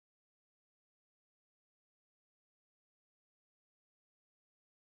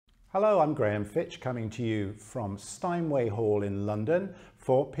Hello, I'm Fitch, coming to you from Steinway Hall in London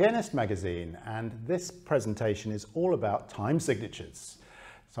for Pianist Magazine, and this presentation is all about time signatures.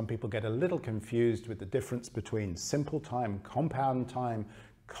 Some people get a little confused with the difference between simple time, compound time,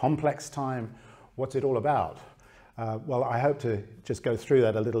 complex time. What's it all about? Well, I hope to just go through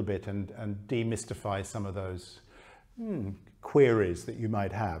that a little bit and demystify some of those queries that you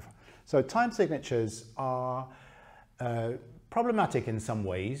might have. So time signatures are problematic in some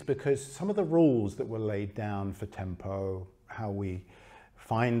ways because some of the rules that were laid down for tempo, how we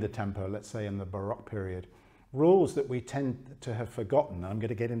find the tempo, let's say in the Baroque period, rules that we tend to have forgotten. I'm going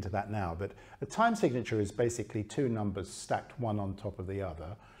to get into that now, but a time signature is basically two numbers stacked one on top of the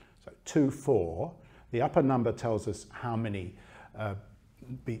other. So 2, 4. The upper number tells us how many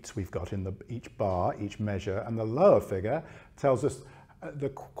beats we've got in each bar, each measure, and the lower figure tells us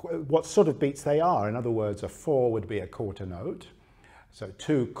what sort of beats they are. In other words, a 4 would be a quarter note. So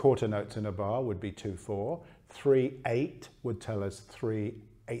 2 quarter notes in a bar would be 2, 4. 3, 8 would tell us 3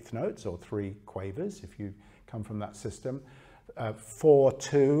 eighth notes or 3 quavers if you come from that system. 4,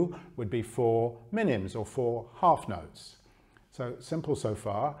 2 would be 4 minims or 4 half notes. So simple so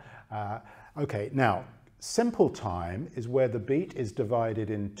far. Okay, now simple time is where the beat is divided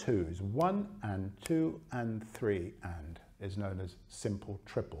in twos. 1 and 2 and 3 and is known as simple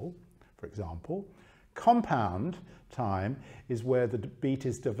triple, for example. Compound time is where the beat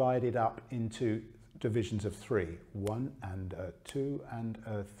is divided up into divisions of 3. 1 and 2 and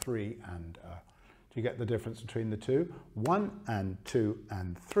 3 and. Do you get the difference between the two? 1 and 2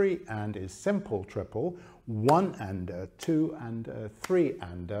 and 3 and is simple triple. 1 and 2 and 3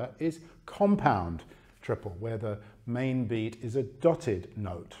 and is compound triple, where the main beat is a dotted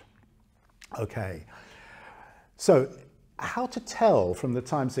note. Okay, so how to tell from the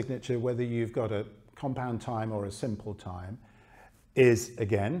time signature whether you've got a compound time or a simple time is,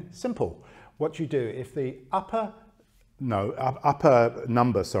 again, simple. What you do, if the upper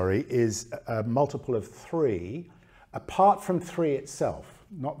number is a multiple of 3, apart from 3 itself,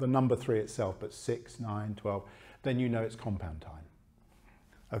 not the number 3 itself, but 6, 9, 12, then you know it's compound time.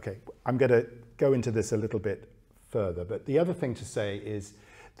 Okay, I'm going to go into this a little bit further, but the other thing to say is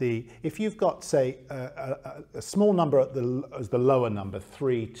if you've got, say, a small number as the lower number,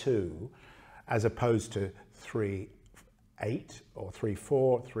 3, 2, as opposed to 3, 8 or 3,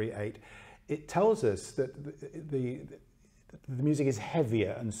 4, 3, 8, it tells us that the music is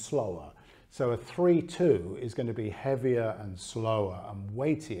heavier and slower. So a 3, 2 is going to be heavier and slower and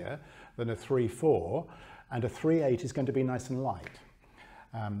weightier than a 3, 4, and a 3, 8 is going to be nice and light.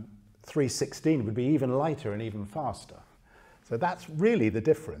 3, 16 would be even lighter and even faster. So that's really the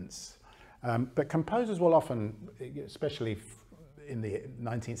difference. But composers will often, especially in the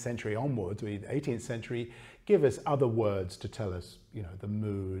 19th century onwards, or the 18th century, give us other words to tell us, you know, the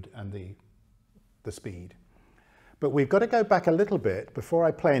mood and the speed. But we've got to go back a little bit before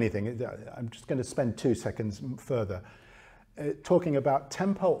I play anything. I'm just going to spend 2 seconds further talking about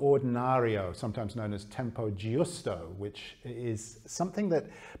tempo ordinario, sometimes known as tempo giusto, which is something that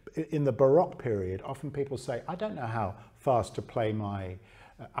in the Baroque period, often people say, I don't know how fast to play my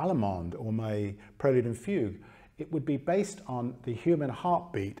allemande or my prelude and fugue. It would be based on the human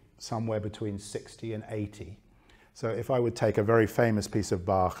heartbeat somewhere between 60 and 80. So if I would take a very famous piece of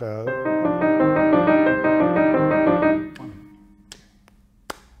Bach,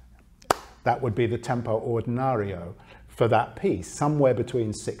 that would be the tempo ordinario for that piece, somewhere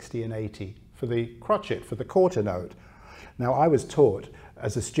between 60 and 80 for the crotchet, for the quarter note. Now, I was taught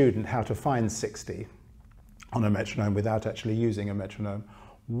as a student how to find 60 on a metronome without actually using a metronome.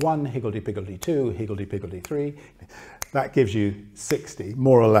 1 higgledy-piggledy, 2 higgledy-piggledy, 3. That gives you 60,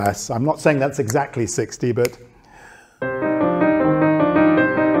 more or less. I'm not saying that's exactly 60, but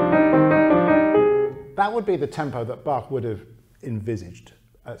that would be the tempo that Bach would have envisaged.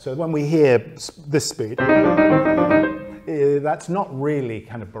 So when we hear this speed, that's not really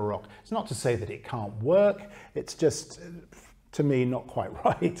kind of Baroque. It's not to say that it can't work, it's just, to me, not quite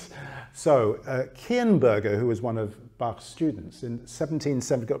right. So Kirnberger, who was one of Bach's students in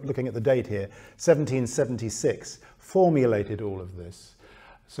 1770, looking at the date here, 1776, formulated all of this.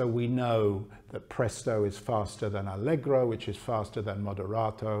 So we know that presto is faster than allegro, which is faster than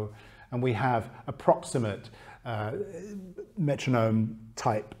moderato, and we have approximate metronome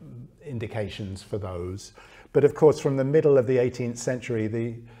type indications for those. But of course, from the middle of the 18th century,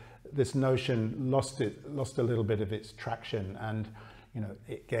 this notion lost a little bit of its traction, and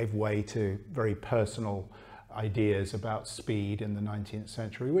it gave way to very personal ideas about speed in the 19th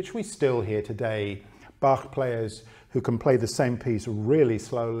century, which we still hear today. Bach players who can play the same piece really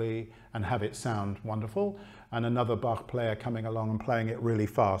slowly and have it sound wonderful, and another Bach player coming along and playing it really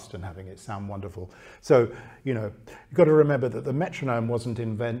fast and having it sound wonderful. So, you know, you've got to remember that the metronome wasn't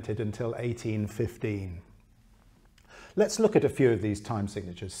invented until 1815. Let's look at a few of these time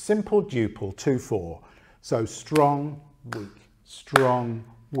signatures. Simple duple 2/4. So strong, weak, strong,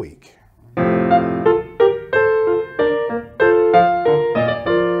 weak.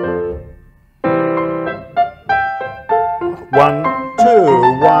 1,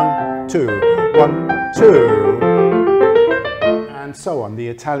 2, 1, 2, 1, 2, and so on. The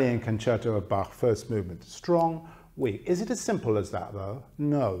Italian Concerto of Bach, first movement. Strong, weak. Is it as simple as that though?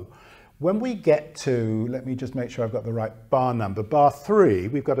 No. When we get to, let me just make sure I've got the right bar number, bar 3,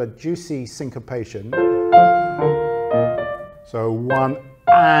 we've got a juicy syncopation. So 1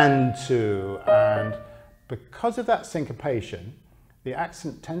 and 2, and because of that syncopation, the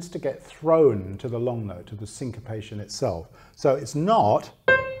accent tends to get thrown to the long note, to the syncopation itself. So it's not,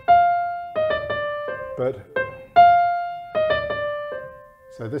 but,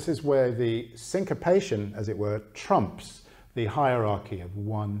 so this is where the syncopation, as it were, trumps the hierarchy of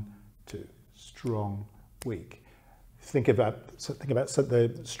 1, 2, strong, weak. Think about so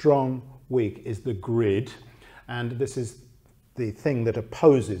the strong, weak is the grid, and this is the thing that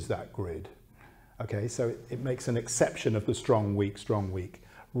opposes that grid. Okay, so it makes an exception of the strong, weak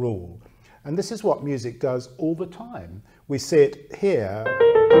rule. And this is what music does all the time. We see it here.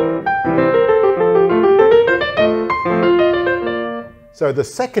 So the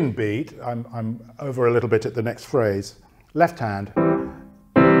second beat, I'm over a little bit at the next phrase, left hand,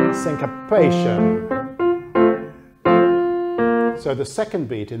 syncopation. So the second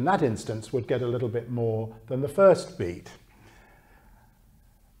beat in that instance would get a little bit more than the first beat.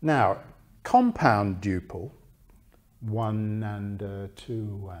 Now, compound duple, 1 and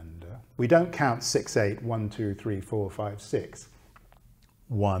 2 and we don't count 6, 8, 1, 2, 3, 4, 5, 6.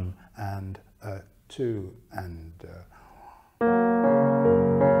 1 and 2 and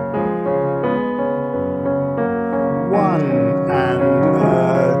 1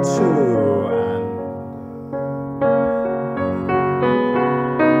 and 2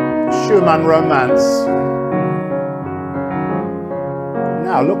 and Schumann Romance.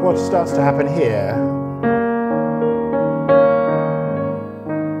 Now look what starts to happen here.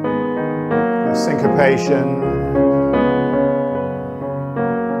 A syncopation,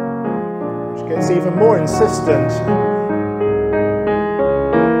 which gets even more insistent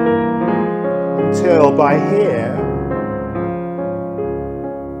until by here,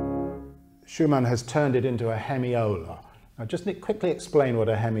 Schumann has turned it into a hemiola. Now just quickly explain what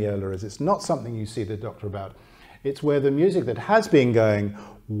a hemiola is. It's not something you see the doctor about. It's where the music that has been going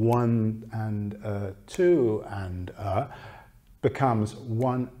 1 and 2 and becomes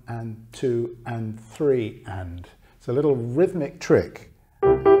 1 and 2 and 3 and. It's a little rhythmic trick.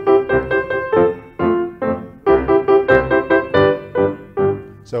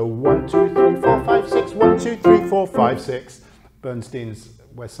 So 1, 2, 3, 4, 5, 6, 1, 2, 3, 4, 5, 6. Bernstein's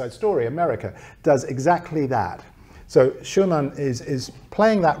West Side Story, America, does exactly that. So Schumann is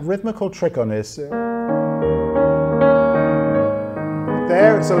playing that rhythmical trick on this.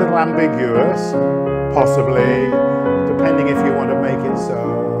 There it's a little ambiguous, possibly, depending if you want to make it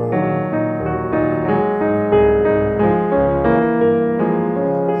so.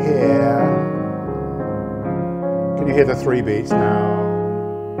 Here. Can you hear the 3 beats now?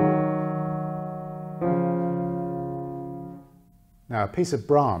 Now, a piece of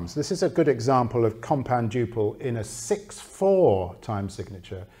Brahms. This is a good example of compound duple in a 6/4 time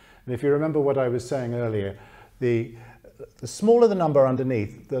signature. And if you remember what I was saying earlier, the smaller the number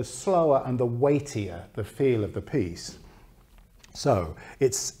underneath, the slower and the weightier the feel of the piece. So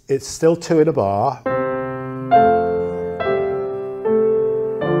it's still 2 in a bar.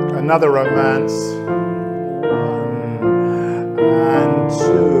 Another Romance. 1 and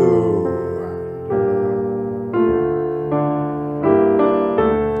 2.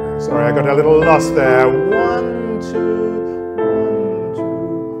 Sorry, I got a little lost there. 1, 2.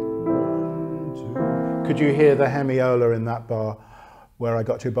 Could you hear the hemiola in that bar where I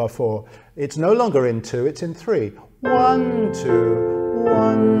got to bar 4? It's no longer in 2, it's in 3. 1, 2,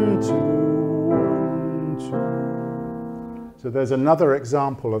 1, 2, 1, 2. So there's another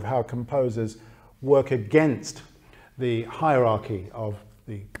example of how composers work against the hierarchy of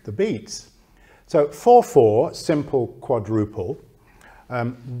the beats. So 4/4, simple quadruple.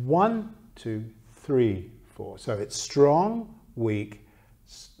 1, 2, 3, 4. So it's strong, weak,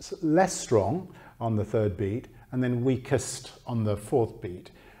 less strong on the 3rd beat, and then weakest on the 4th beat.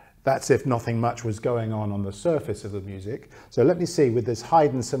 That's if nothing much was going on the surface of the music. So let me see with this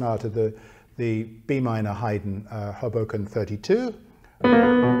Haydn sonata, the B minor Haydn Hoboken 32.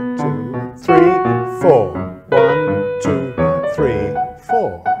 1, 2, 3, 4.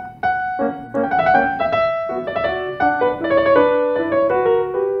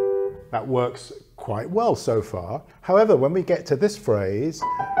 well so far. However, when we get to this phrase,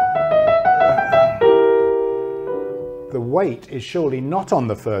 the weight is surely not on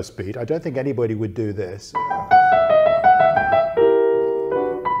the first beat. I don't think anybody would do this.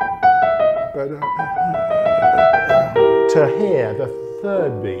 But to hear the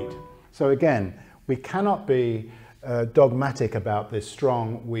third beat. So again, we cannot be dogmatic about this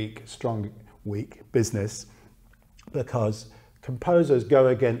strong, weak business, because composers go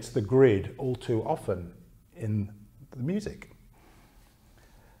against the grid all too often in the music.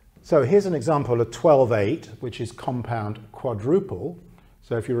 So here's an example of 12/8, which is compound quadruple.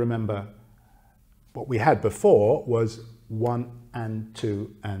 So if you remember, what we had before was 1 and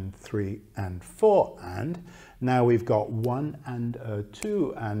 2 and 3 and 4 and. Now we've got 1 and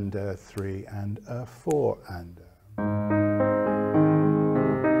 2 and 3 and 4 and.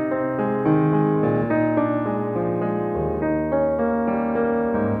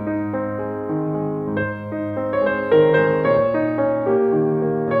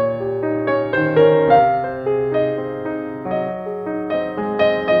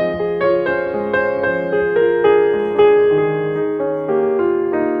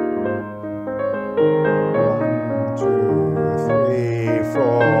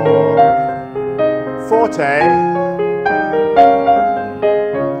 Forte,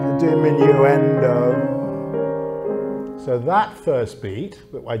 diminuendo. So that first beat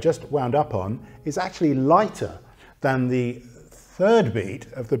that I just wound up on is actually lighter than the third beat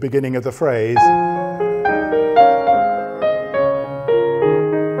of the beginning of the phrase.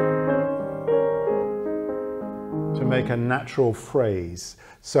 To make a natural phrase.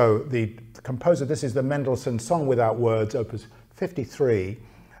 So the composer, this is the Mendelssohn Song Without Words, Opus 53,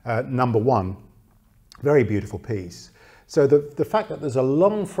 number 1. Very beautiful piece. So the fact that there's a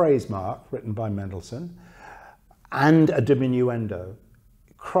long phrase mark written by Mendelssohn and a diminuendo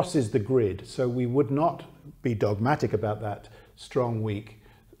crosses the grid. So we would not be dogmatic about that strong, weak,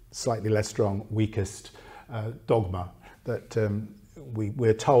 slightly less strong, weakest dogma that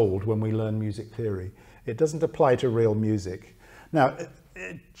we're told when we learn music theory. It doesn't apply to real music. Now,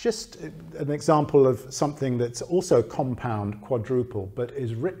 just an example of something that's also compound quadruple, but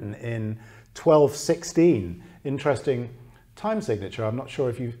is written in 12/16. Interesting time signature. I'm not sure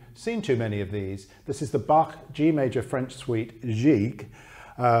if you've seen too many of these. This is the Bach G major French suite Gigue,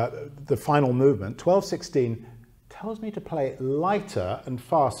 the final movement. 12/16 tells me to play lighter and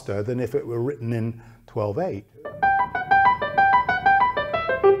faster than if it were written in 12/8.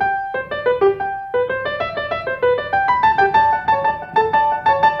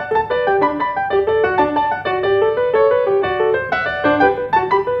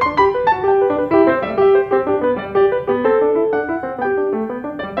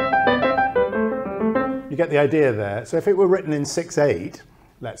 You get the idea there. So if it were written in 6/8,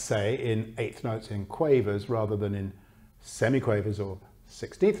 let's say in eighth notes in quavers rather than in semiquavers or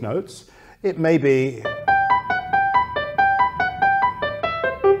 16th notes, it may be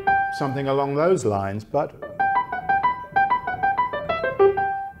something along those lines, but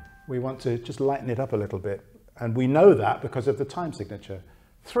we want to just lighten it up a little bit. And we know that because of the time signature.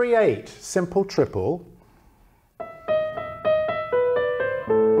 3/8, simple triple.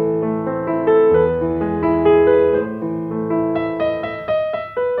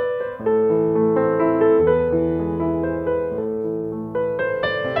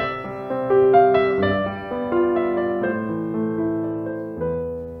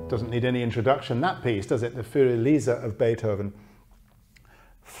 Doesn't need any introduction, that piece, does it? The Fürelise of Beethoven.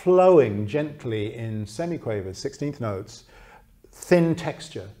 Flowing gently in semiquavers, 16th notes, thin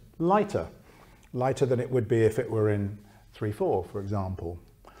texture, lighter than it would be if it were in 3/4, for example.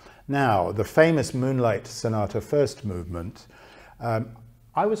 Now, the famous Moonlight Sonata first movement.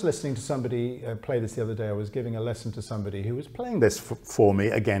 I was listening to somebody play this the other day. I was giving a lesson to somebody who was playing this for me.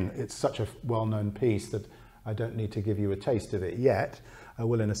 Again, it's such a well-known piece that I don't need to give you a taste of it yet. I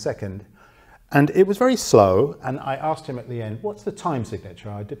will in a second. And it was very slow, and I asked him at the end, what's the time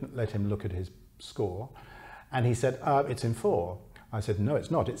signature? I didn't let him look at his score. And he said, it's in 4. I said, no, it's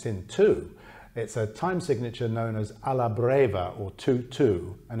not, it's in 2. It's a time signature known as alla breva, or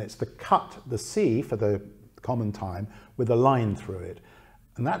 2/2, and it's the cut, the C for the common time, with a line through it.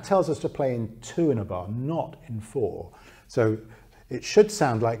 And that tells us to play in 2 in a bar, not in 4. So it should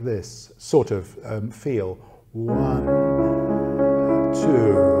sound like this, sort of feel. 1,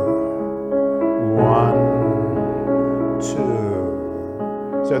 2, 1,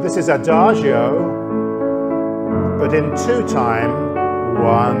 2. So this is adagio, but in 2 time.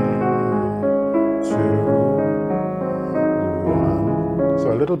 1, 2, 1.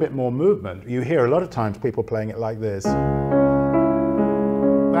 So a little bit more movement. You hear a lot of times people playing it like this.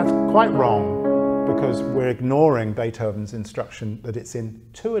 That's quite wrong, because we're ignoring Beethoven's instruction that it's in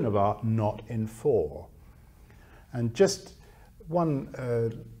 2 in a bar, not in 4. And just one,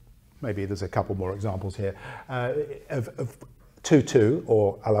 maybe there's a couple more examples here, of 2-2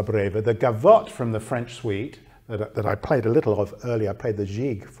 or à la breve, the gavotte from the French suite that I played a little of earlier, I played the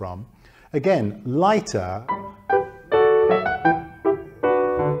gigue from. Again, lighter,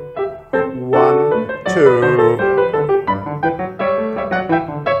 1, 2.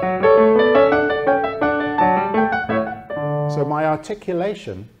 So my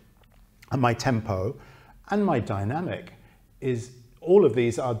articulation and my tempo and my dynamic is, all of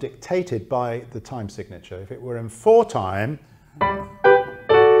these are dictated by the time signature. If it were in 4 time,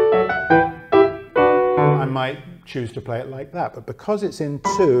 I might choose to play it like that, but because it's in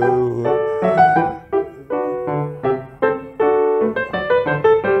 2,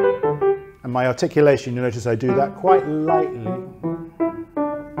 and my articulation, you notice I do that quite lightly.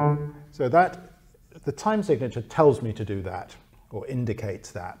 So that, the time signature tells me to do that, or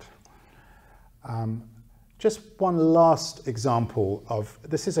indicates that. Just one last example of,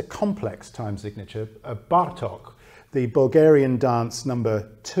 this is a complex time signature, Bartók, the Bulgarian dance number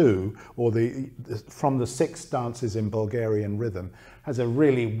 2, or from the 6 dances in Bulgarian rhythm, has a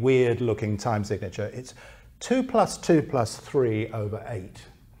really weird looking time signature. It's 2 + 2 + 3 over 8.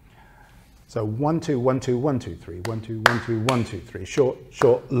 So 1, 2, 1, 2, 1, 2, 3, 1, 2, 1, 2, 1, 2, 3, short,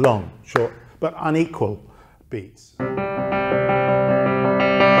 short, long, short, but unequal beats.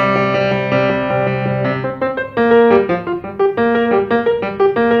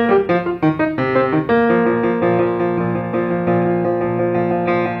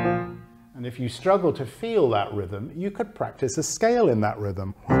 If you struggle to feel that rhythm, you could practice a scale in that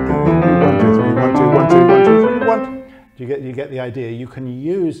rhythm. 1, 2, 3, 1, 2, 1, 2, 1, 2, 3, 1. You get the idea. You can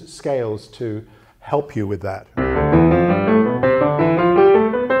use scales to help you with that.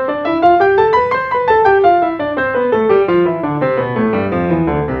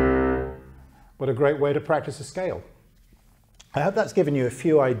 What a great way to practice a scale. I hope that's given you a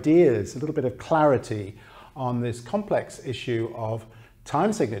few ideas, a little bit of clarity on this complex issue of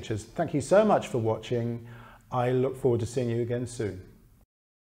time signatures. Thank you so much for watching. I look forward to seeing you again soon.